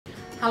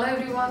Hello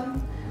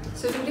everyone.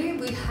 So today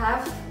we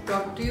have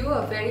brought to you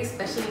a very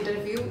special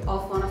interview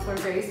of one of our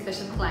very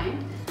special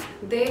client.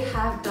 They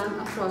have done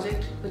a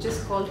project which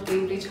is called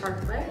Cambridge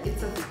Heartwear.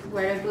 It's a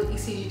wearable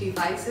ECG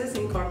devices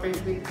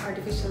incorporated with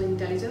artificial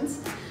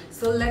intelligence.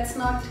 So let's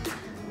not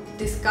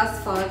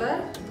discuss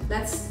further.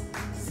 Let's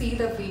see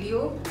the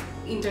video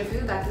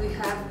interview that we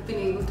have been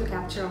able to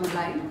capture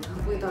online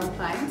with our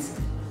clients.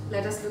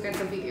 Let us look at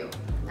the video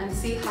and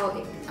see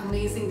how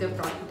amazing their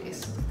product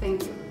is.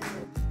 Thank you.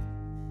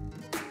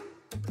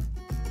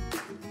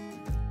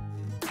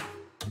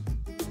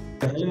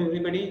 Hello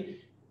everybody.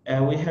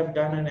 We have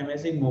done an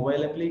amazing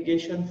mobile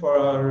application for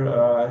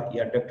our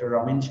Dr.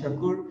 Rameen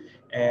Shakur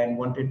and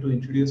wanted to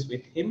introduce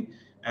with him.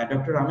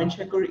 Dr. Rameen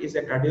Shakur is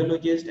a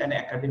cardiologist and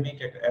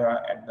academic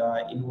at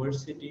the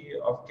University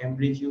of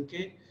Cambridge,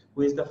 UK,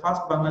 who is the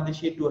first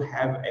Bangladeshi to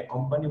have a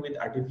company with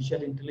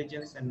artificial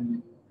intelligence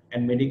and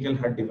medical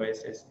heart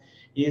devices.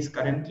 He is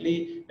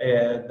currently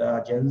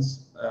the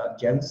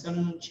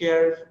Jansen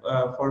Chair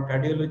for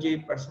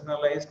Cardiology,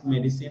 Personalized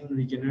Medicine,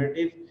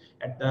 Regenerative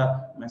at the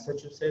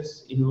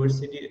Massachusetts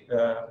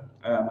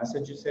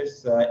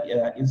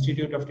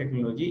Institute of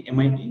Technology,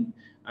 MIT,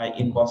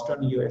 in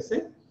Boston,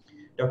 USA.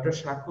 Dr.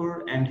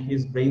 Shakur and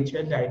his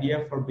brainchild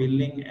idea for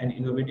building an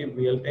innovative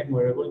real-time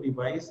wearable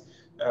device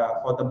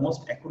for the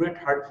most accurate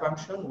heart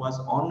function was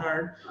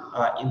honored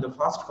in the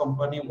Fast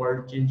Company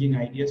World Changing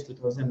Ideas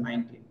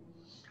 2019.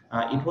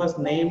 It was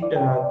named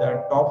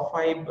the top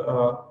 5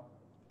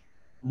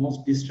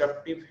 most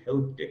disruptive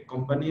health tech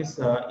companies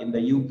in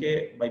the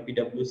UK by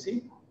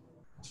PwC.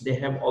 They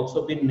have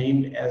also been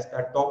named as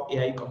the top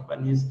AI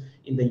companies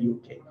in the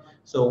UK.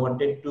 So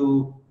wanted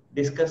to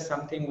discuss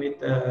something with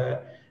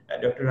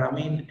Dr.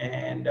 Rameen,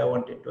 and I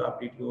wanted to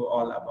update you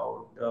all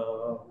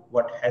about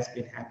what has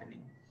been happening.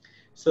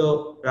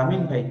 So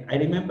Rameen bhai, I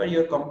remember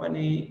your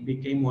company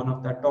became one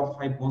of the top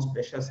 5 most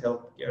precious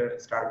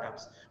healthcare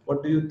startups.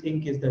 What do you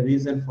think is the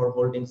reason for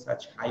holding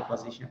such high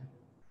position?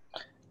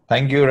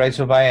 Thank you,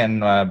 Raisubhai,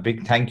 and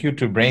big thank you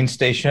to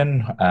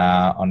BrainStation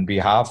on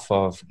behalf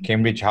of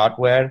Cambridge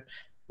Heartwear.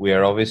 We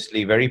are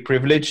obviously very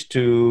privileged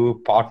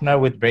to partner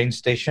with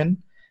BrainStation,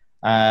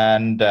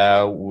 and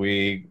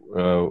we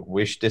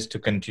wish this to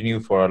continue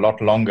for a lot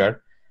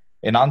longer.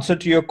 In answer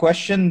to your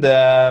question,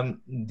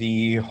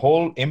 the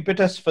whole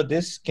impetus for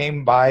this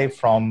came by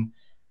from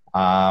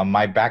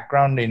my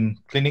background in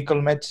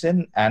clinical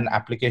medicine and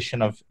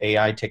application of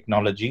AI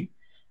technology.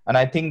 And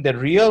I think the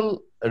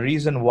real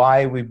reason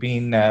why we've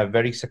been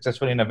very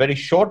successful in a very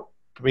short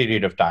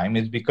period of time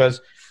is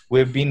because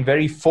we've been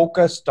very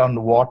focused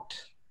on what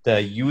the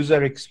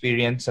user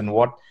experience and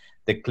what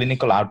the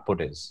clinical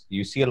output is.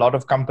 You see a lot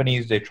of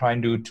companies, they try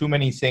and do too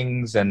many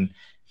things and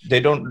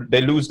they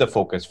lose the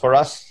focus. For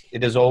us,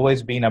 it has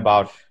always been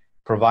about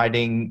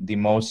providing the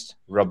most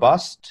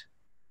robust,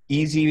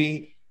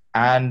 easy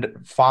and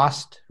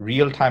fast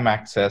real-time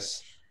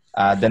access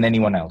than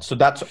anyone else. So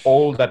that's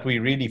all that we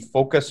really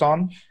focus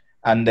on.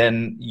 And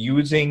then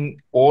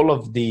using all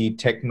of the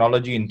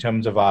technology in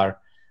terms of our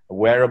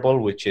wearable,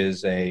 which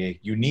is a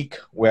unique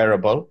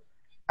wearable,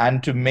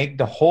 and to make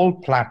the whole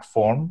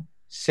platform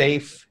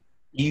safe,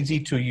 easy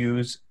to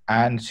use,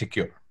 and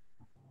secure.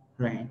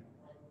 Right.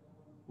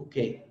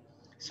 Okay.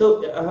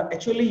 So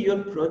actually your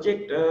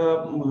project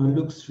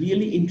looks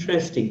really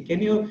interesting.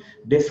 Can you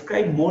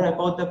describe more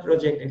about the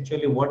project,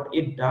 actually what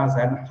it does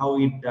and how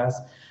it does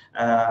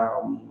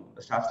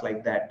stuff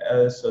like that,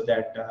 so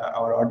that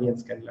our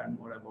audience can learn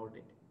more about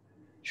it?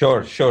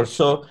 Sure.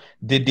 So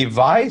the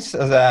device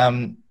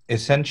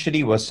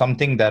essentially was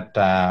something that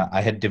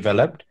I had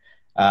developed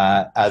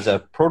as a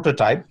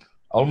prototype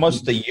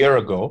almost a year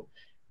ago,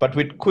 but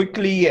we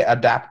quickly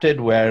adapted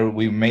where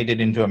we made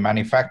it into a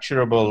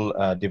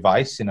manufacturable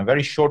device in a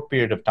very short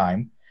period of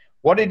time.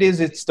 What it is,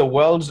 it's the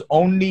world's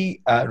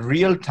only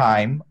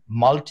real-time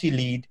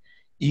multi-lead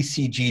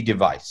ECG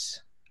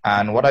device.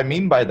 And what I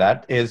mean by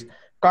that is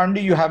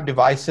currently you have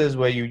devices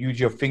where you use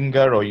your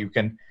finger or you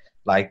can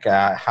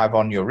have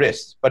on your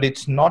wrist, but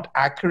it's not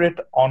accurate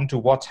onto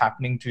what's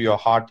happening to your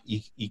heart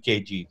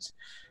EKGs.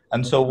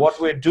 And so what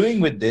we're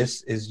doing with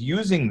this is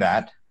using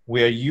that,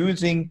 we're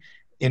using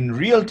in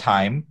real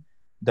time,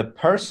 the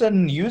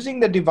person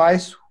using the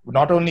device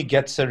not only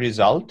gets a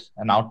result,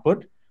 an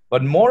output,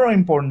 but more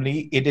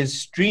importantly, it is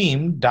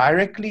streamed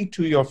directly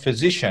to your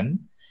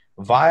physician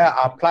via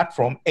our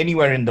platform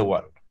anywhere in the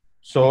world.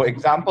 So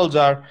examples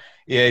are,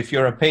 if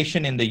you're a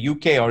patient in the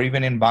UK or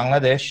even in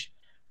Bangladesh,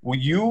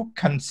 you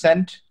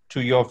consent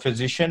to your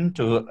physician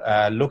to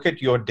look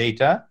at your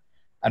data,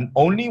 and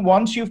only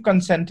once you've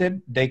consented,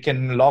 they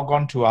can log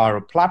on to our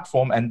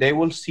platform and they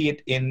will see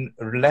it in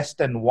less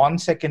than 1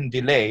 second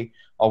delay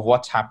of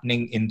what's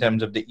happening in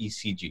terms of the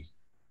ECG.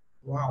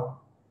 Wow.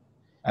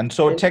 And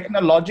so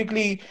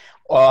technologically,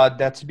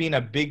 that's been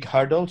a big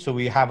hurdle. So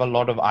we have a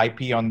lot of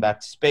IP on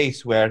that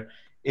space where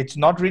it's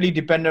not really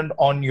dependent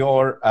on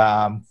your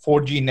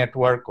 4G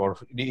network, or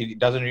it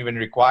doesn't even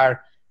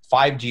require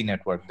 5G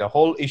network. The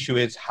whole issue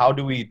is how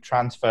do we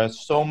transfer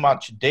so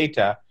much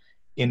data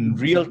in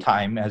real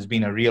time has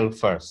been a real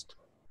first.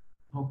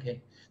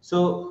 Okay.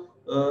 So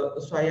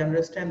So I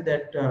understand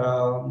that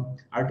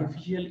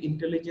artificial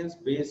intelligence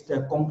based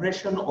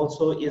compression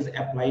also is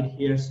applied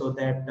here, so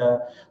that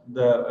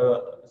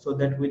so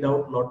that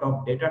without lot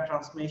of data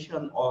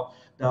transmission, or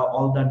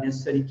all the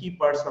necessary key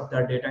parts of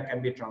the data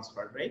can be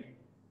transferred, right?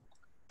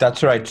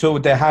 That's right. So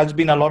there has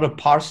been a lot of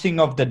parsing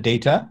of the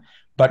data,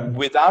 but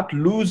without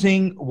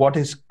losing what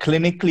is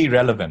clinically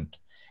relevant.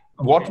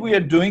 What we are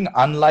doing,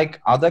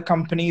 unlike other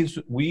companies,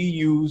 we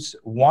use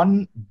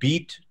one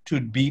beat to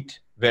beat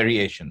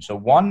variation. So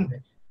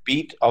one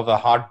beat of a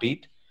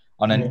heartbeat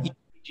on an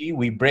ECG,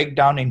 we break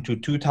down into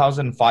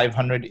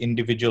 2,500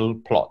 individual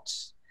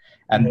plots.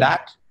 And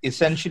that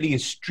essentially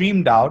is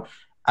streamed out,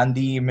 and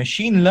the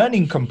machine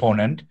learning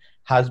component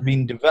has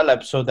been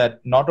developed so that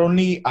not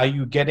only are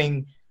you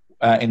getting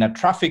in a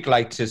traffic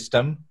light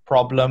system,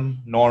 problem,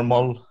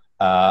 normal,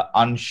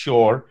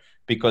 unsure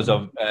because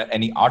of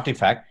any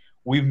artifact,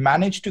 we've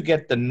managed to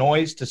get the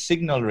noise to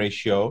signal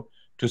ratio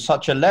to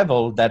such a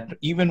level that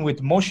even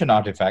with motion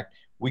artifact,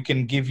 we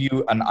can give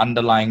you an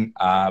underlying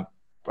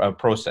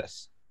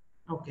process.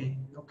 Okay,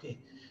 okay.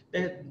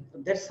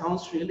 That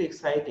sounds really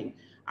exciting.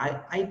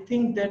 I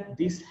think that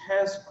this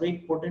has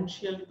great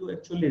potential to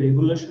actually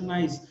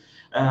revolutionize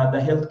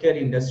the healthcare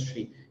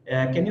industry.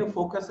 Can you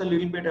focus a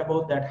little bit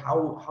about that,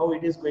 how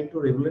it is going to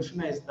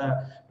revolutionize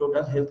the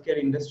total healthcare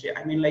industry?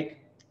 I mean, like,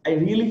 I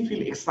really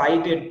feel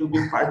excited to be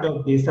part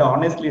of this,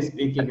 honestly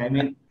speaking. I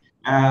mean,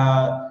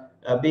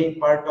 being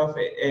part of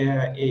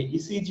a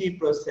ECG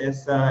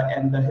process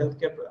and the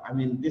healthcare, I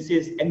mean, this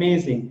is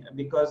amazing,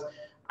 because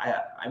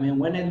I mean,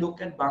 when I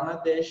look at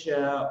Bangladesh,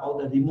 all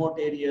the remote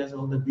areas,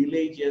 all the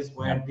villages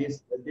where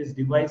this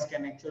device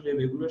can actually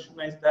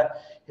revolutionize the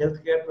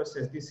healthcare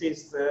process, this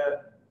is,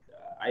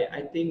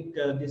 I think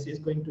this is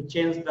going to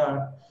change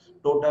the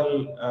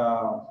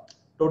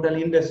total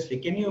industry.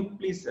 Can you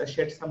please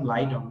shed some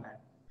light on that?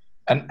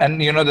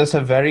 And you know, there's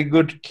a very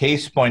good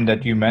case point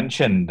that you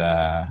mentioned,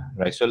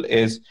 Raisal,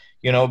 is,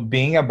 you know,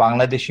 being a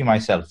Bangladeshi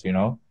myself, you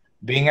know,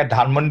 being a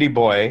Dhanmondi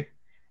boy,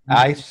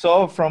 I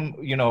saw from,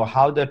 you know,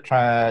 how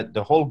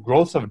the whole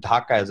growth of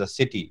Dhaka as a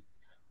city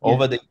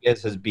over the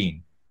years has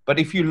been. But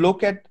if you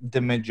look at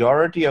the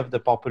majority of the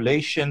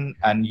population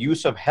and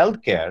use of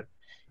healthcare,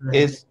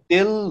 is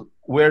still,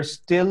 we're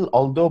still,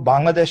 although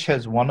Bangladesh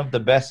has one of the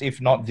best, if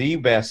not the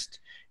best,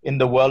 in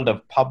the world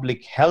of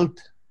public health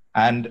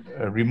and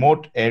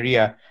remote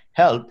area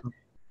health,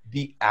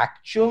 the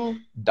actual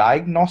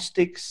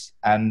diagnostics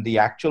and the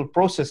actual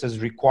processes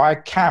require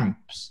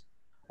camps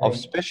of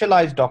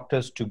specialized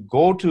doctors to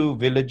go to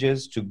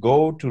villages, to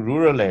go to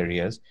rural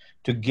areas,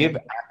 to give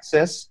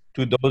access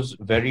to those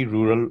very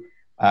rural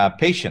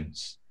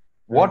patients.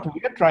 What we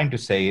are trying to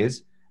say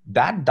is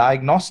that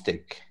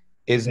diagnostic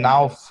is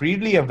now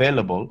freely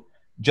available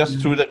just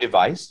through the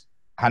device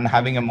and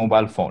having a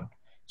mobile phone.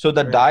 So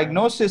the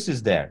diagnosis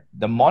is there,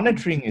 the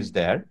monitoring is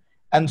there.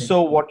 And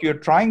so what you're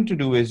trying to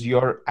do is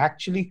you're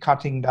actually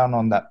cutting down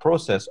on that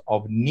process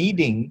of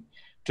needing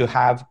to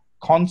have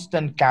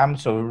constant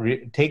camps or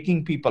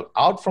taking people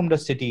out from the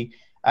city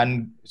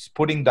and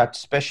putting that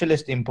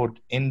specialist input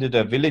into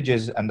the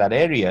villages and that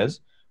areas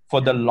for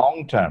the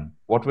long term.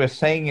 What we're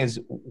saying is,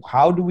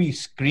 how do we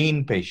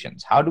screen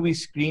patients? How do we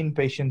screen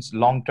patients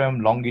long term,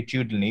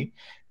 longitudinally?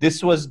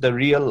 This was the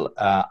real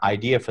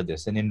idea for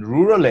this. And in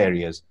rural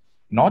areas,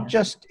 not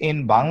just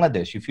in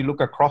Bangladesh, if you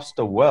look across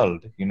the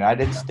world,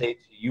 United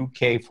States,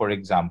 UK, for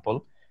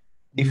example,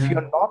 if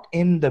you're not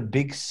in the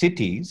big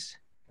cities,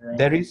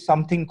 there is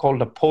something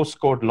called a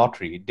postcode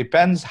lottery. It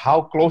depends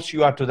how close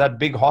you are to that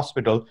big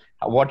hospital,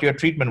 what your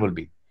treatment will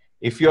be.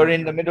 If you're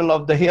in the middle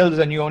of the hills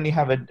and you only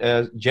have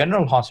a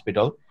general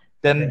hospital,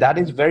 then that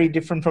is very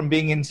different from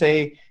being in,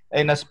 say,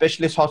 in a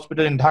specialist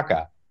hospital in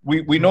Dhaka.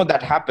 We know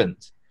that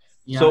happens.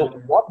 So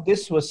what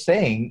this was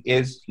saying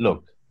is,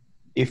 look,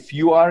 if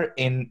you are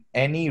in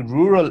any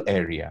rural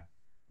area,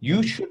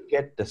 you should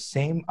get the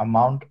same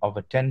amount of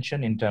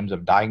attention in terms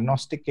of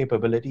diagnostic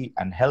capability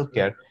and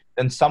healthcare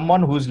than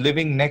someone who's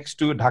living next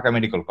to Dhaka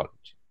Medical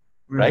College,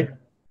 right?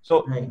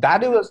 So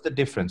that was the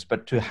difference.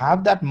 But to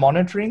have that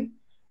monitoring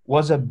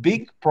was a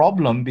big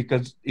problem,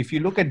 because if you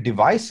look at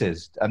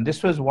devices, and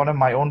this was one of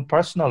my own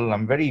personal,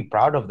 I'm very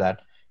proud of that,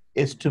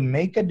 is to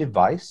make a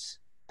device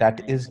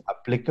that is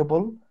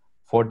applicable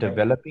for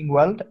developing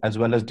world as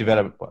well as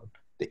developed world.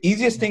 The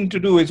easiest thing to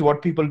do is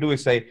what people do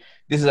is say,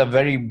 this is a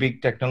very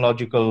big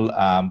technological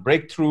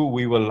breakthrough,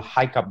 we will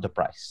hike up the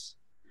price.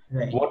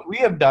 What we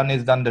have done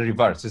is done the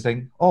reverse, is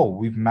saying, oh,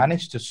 we've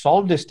managed to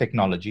solve this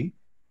technology,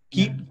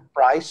 keep the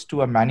price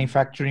to a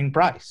manufacturing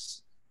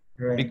price.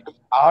 Because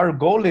our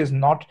goal is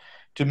not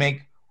to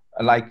make,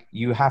 like,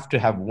 you have to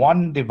have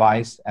one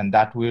device and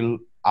that will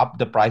up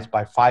the price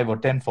by 5 or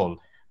 10-fold.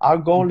 Our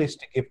goal is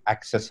to give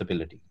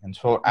accessibility. And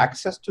for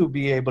access to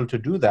be able to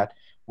do that,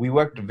 we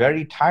worked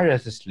very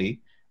tirelessly,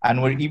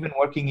 and we're even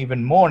working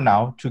even more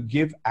now to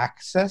give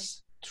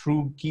access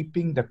through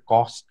keeping the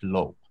cost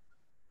low.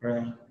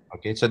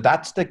 Okay, so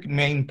that's the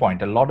main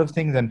point. A lot of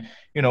things, and,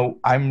 you know,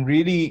 I'm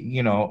really,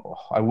 you know,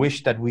 I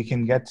wish that we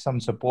can get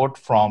some support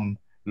from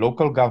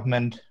local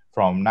government,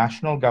 from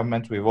national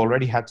governments. We've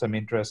already had some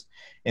interest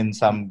in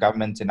some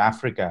governments in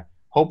Africa.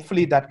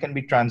 Hopefully that can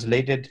be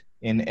translated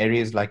in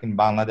areas like in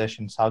Bangladesh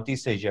and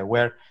Southeast Asia,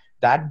 where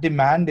that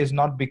demand is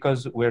not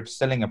because we're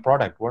selling a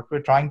product. What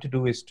we're trying to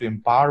do is to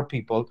empower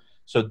people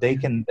so they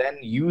can then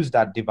use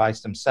that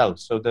device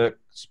themselves. So the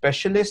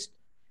specialist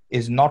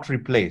is not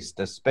replaced.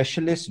 The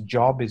specialist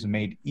job is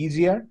made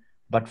easier,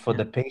 but for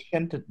the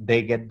patient,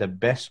 they get the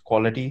best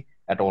quality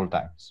at all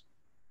times.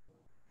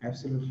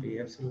 Absolutely,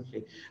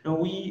 absolutely. No,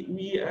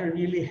 we are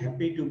really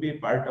happy to be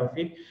part of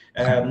it.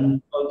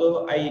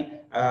 Although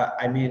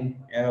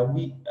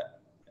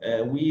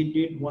we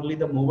did only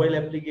the mobile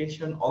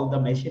application, all the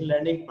machine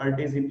learning part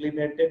is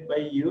implemented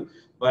by you.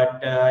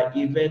 But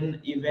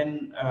even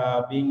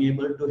being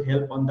able to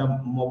help on the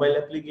mobile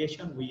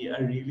application, we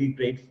are really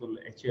grateful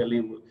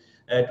actually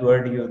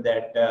toward you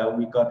that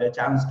we got a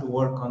chance to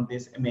work on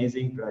this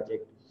amazing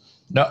project.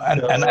 No,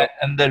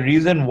 and the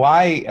reason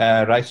why,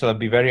 Raisel, I'll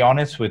be very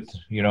honest with,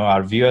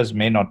 our viewers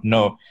may not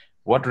know,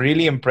 what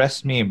really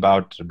impressed me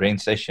about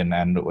BrainStation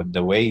and with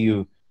the way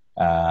you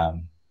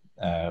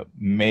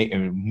may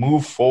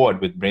move forward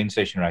with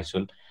BrainStation,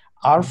 Raisel,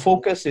 our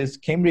focus is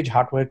Cambridge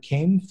Heartwear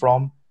came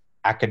from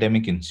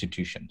academic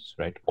institutions,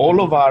 right?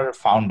 All of our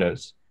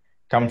founders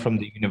come from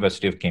the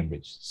University of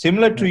Cambridge.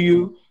 Similar to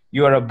you,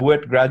 you are a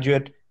BUET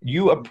graduate,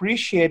 you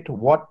appreciate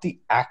what the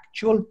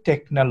actual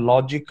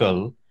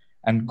technological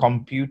and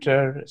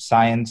computer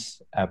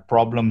science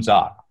problems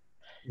are.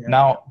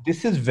 Now,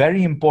 this is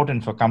very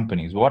important for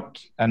companies.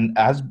 And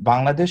as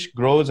Bangladesh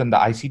grows and the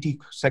ICT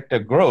sector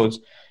grows,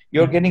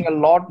 you're getting a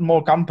lot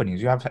more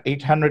companies. You have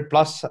 800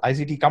 plus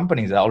ICT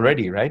companies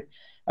already, right?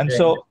 And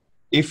so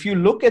if you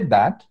look at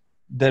that,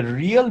 the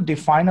real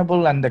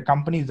definable and the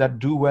companies that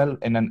do well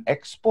in an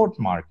export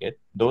market,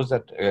 those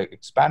that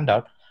expand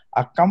out,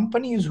 are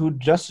companies who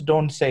just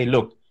don't say,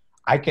 look,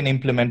 I can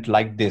implement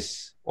like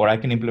this, or I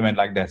can implement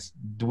like this.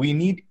 We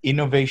need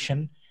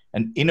innovation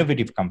and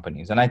innovative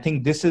companies. And I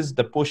think this is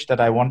the push that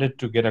I wanted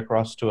to get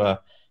across to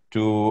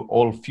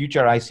all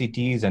future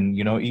ICTs. And,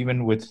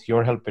 even with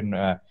your help in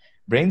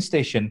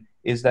BrainStation,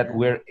 is that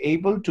we're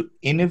able to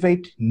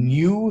innovate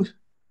new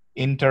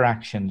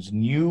interactions,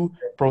 new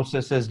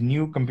processes,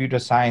 new computer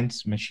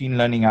science, machine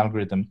learning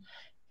algorithms.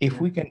 If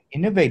we can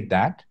innovate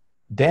that,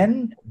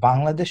 then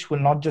Bangladesh will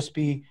not just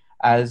be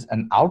as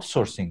an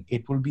outsourcing,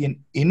 it will be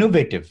an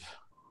innovative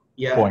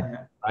point,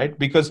 right?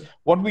 Because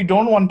what we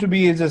don't want to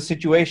be is a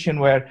situation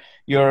where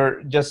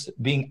you're just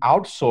being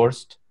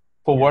outsourced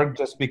for work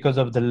just because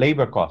of the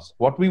labor cost.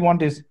 What we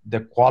want is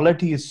the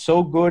quality is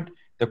so good,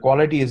 the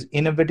quality is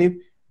innovative.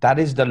 That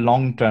is the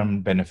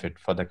long-term benefit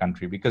for the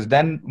country, because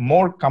then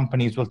more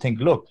companies will think,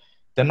 look,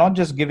 they're not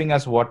just giving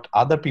us what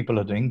other people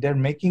are doing, they're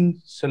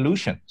making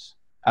solutions.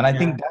 And I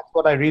think that's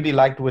what I really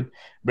liked with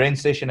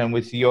BrainStation and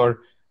with your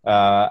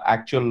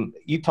actual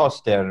ethos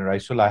there,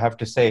 Raisel. I have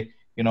to say,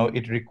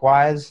 it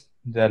requires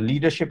the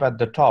leadership at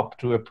the top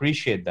to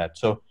appreciate that.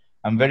 So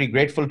I'm very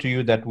grateful to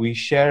you that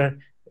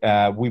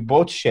we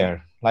both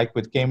share, like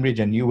with Cambridge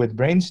and you with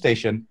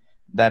BrainStation,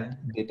 that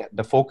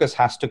the focus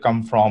has to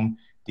come from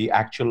the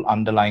actual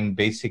underlying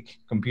basic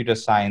computer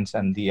science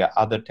and the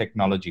other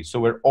technology.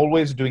 So we're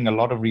always doing a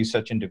lot of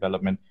research and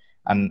development,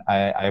 and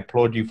I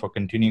applaud you for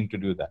continuing to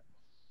do that.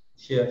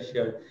 Sure.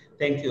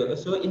 Thank you.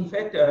 So in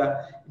fact,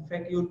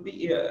 you'd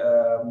be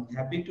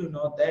happy to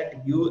know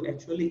that you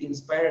actually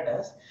inspired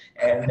us.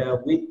 And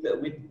with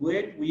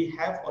BUET, we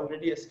have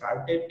already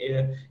started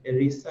a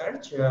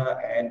research,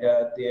 and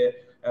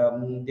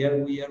there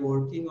we are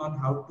working on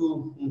how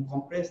to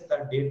compress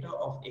the data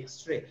of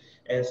X-ray,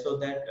 so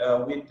that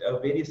with a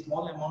very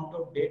small amount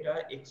of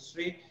data,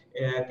 X-ray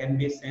can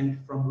be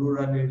sent from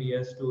rural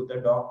areas to the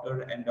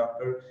doctor, and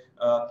doctor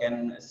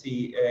can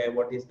see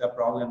what is the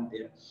problem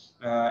there.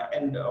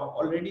 And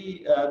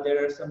already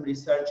there are some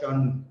research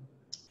on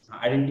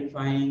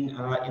identifying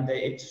in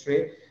the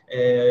X-ray,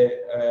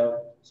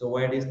 so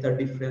where is the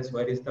difference,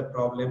 where is the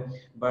problem,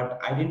 but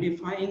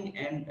identifying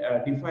and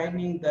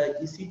defining the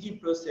ECG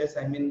process,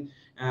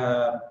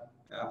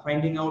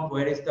 finding out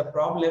where is the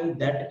problem,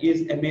 that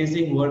is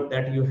amazing work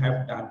that you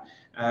have done.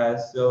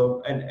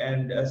 So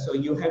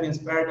you have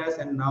inspired us,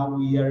 and now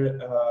we are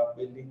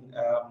building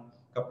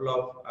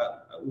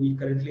we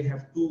currently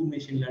have 2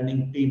 machine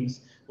learning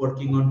teams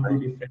working on 2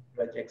 different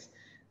projects.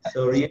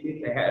 So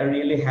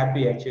really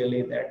happy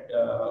actually that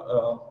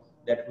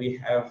that we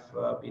have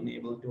been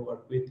able to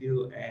work with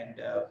you and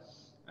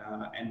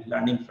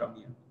learning from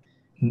you.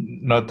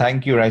 No,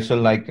 thank you,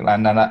 Raisel.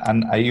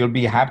 And you'll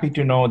be happy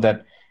to know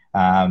that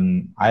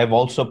I have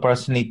also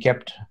personally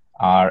kept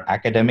our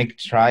academic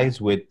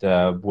ties with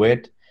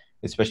BUET,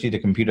 especially the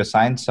computer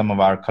science, some of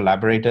our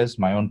collaborators,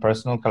 my own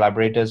personal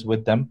collaborators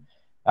with them.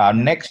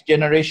 Next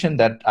generation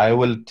that I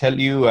will tell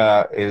you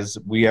is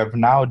we have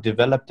now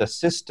developed a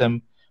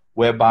system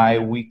whereby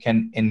we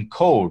can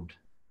encode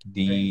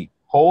the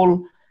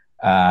whole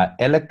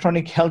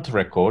electronic health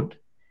record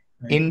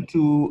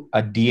into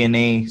a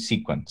DNA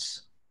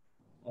sequence.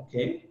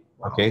 Okay.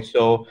 Wow. Okay.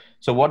 So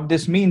what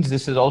this means,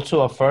 this is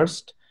also a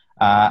first,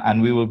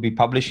 and we will be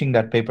publishing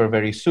that paper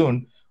very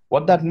soon,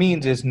 What that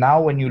means is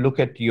now when you look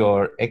at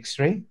your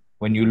X-ray,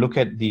 when you look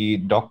at the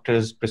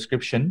doctor's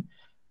prescription,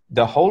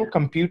 the whole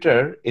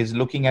computer is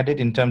looking at it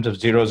in terms of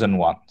zeros and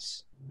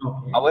ones.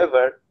 Okay.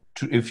 However,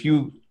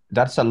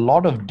 that's a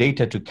lot of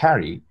data to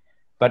carry.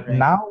 But Right.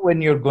 now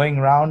when you're going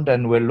around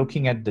and we're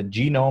looking at the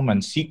genome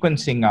and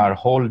sequencing our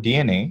whole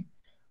DNA,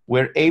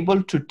 we're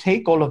able to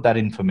take all of that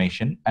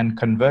information and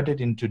convert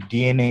it into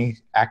DNA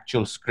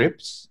actual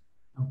scripts.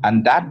 Okay.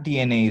 And that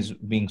DNA is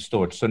being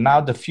stored. So now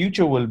the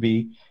future will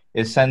be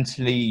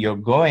essentially you're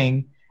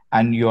going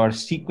and you're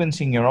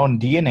sequencing your own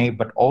DNA,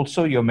 but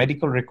also your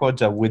medical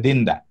records are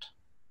within that.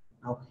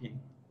 Okay.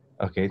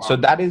 Okay, Wow. so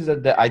that is,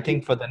 I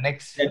think, for the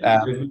next.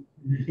 Yeah.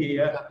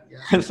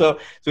 So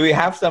we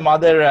have some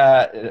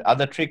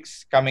other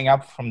tricks coming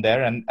up from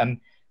there, and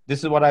this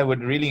is what I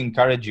would really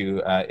encourage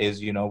you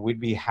is,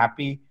 we'd be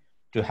happy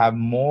to have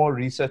more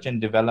research and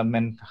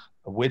development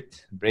with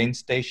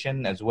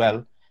BrainStation as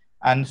well,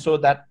 and so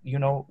that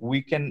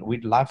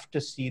we'd love to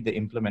see the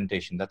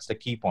implementation. That's the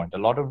key point. A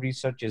lot of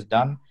research is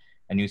done,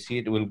 and you see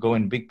it will go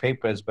in big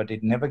papers, but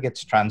it never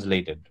gets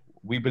translated.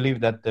 We believe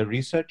that the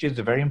research is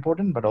very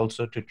important, but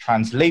also to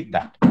translate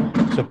that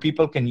so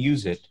people can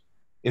use it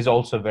is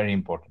also very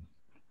important.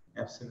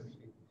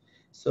 Absolutely.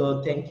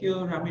 So thank you,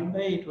 Rameen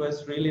bhai. It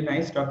was really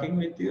nice talking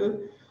with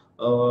you,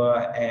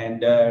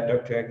 and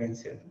Dr.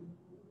 Agensil.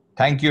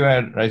 Thank you,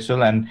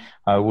 Raisul, and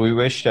we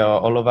wish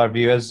all of our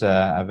viewers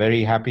a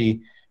very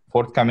happy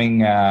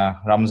forthcoming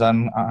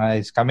Ramzan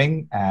is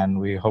coming, and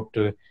we hope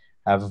to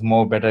have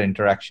more better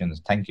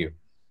interactions. Thank you.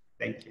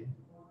 Thank you.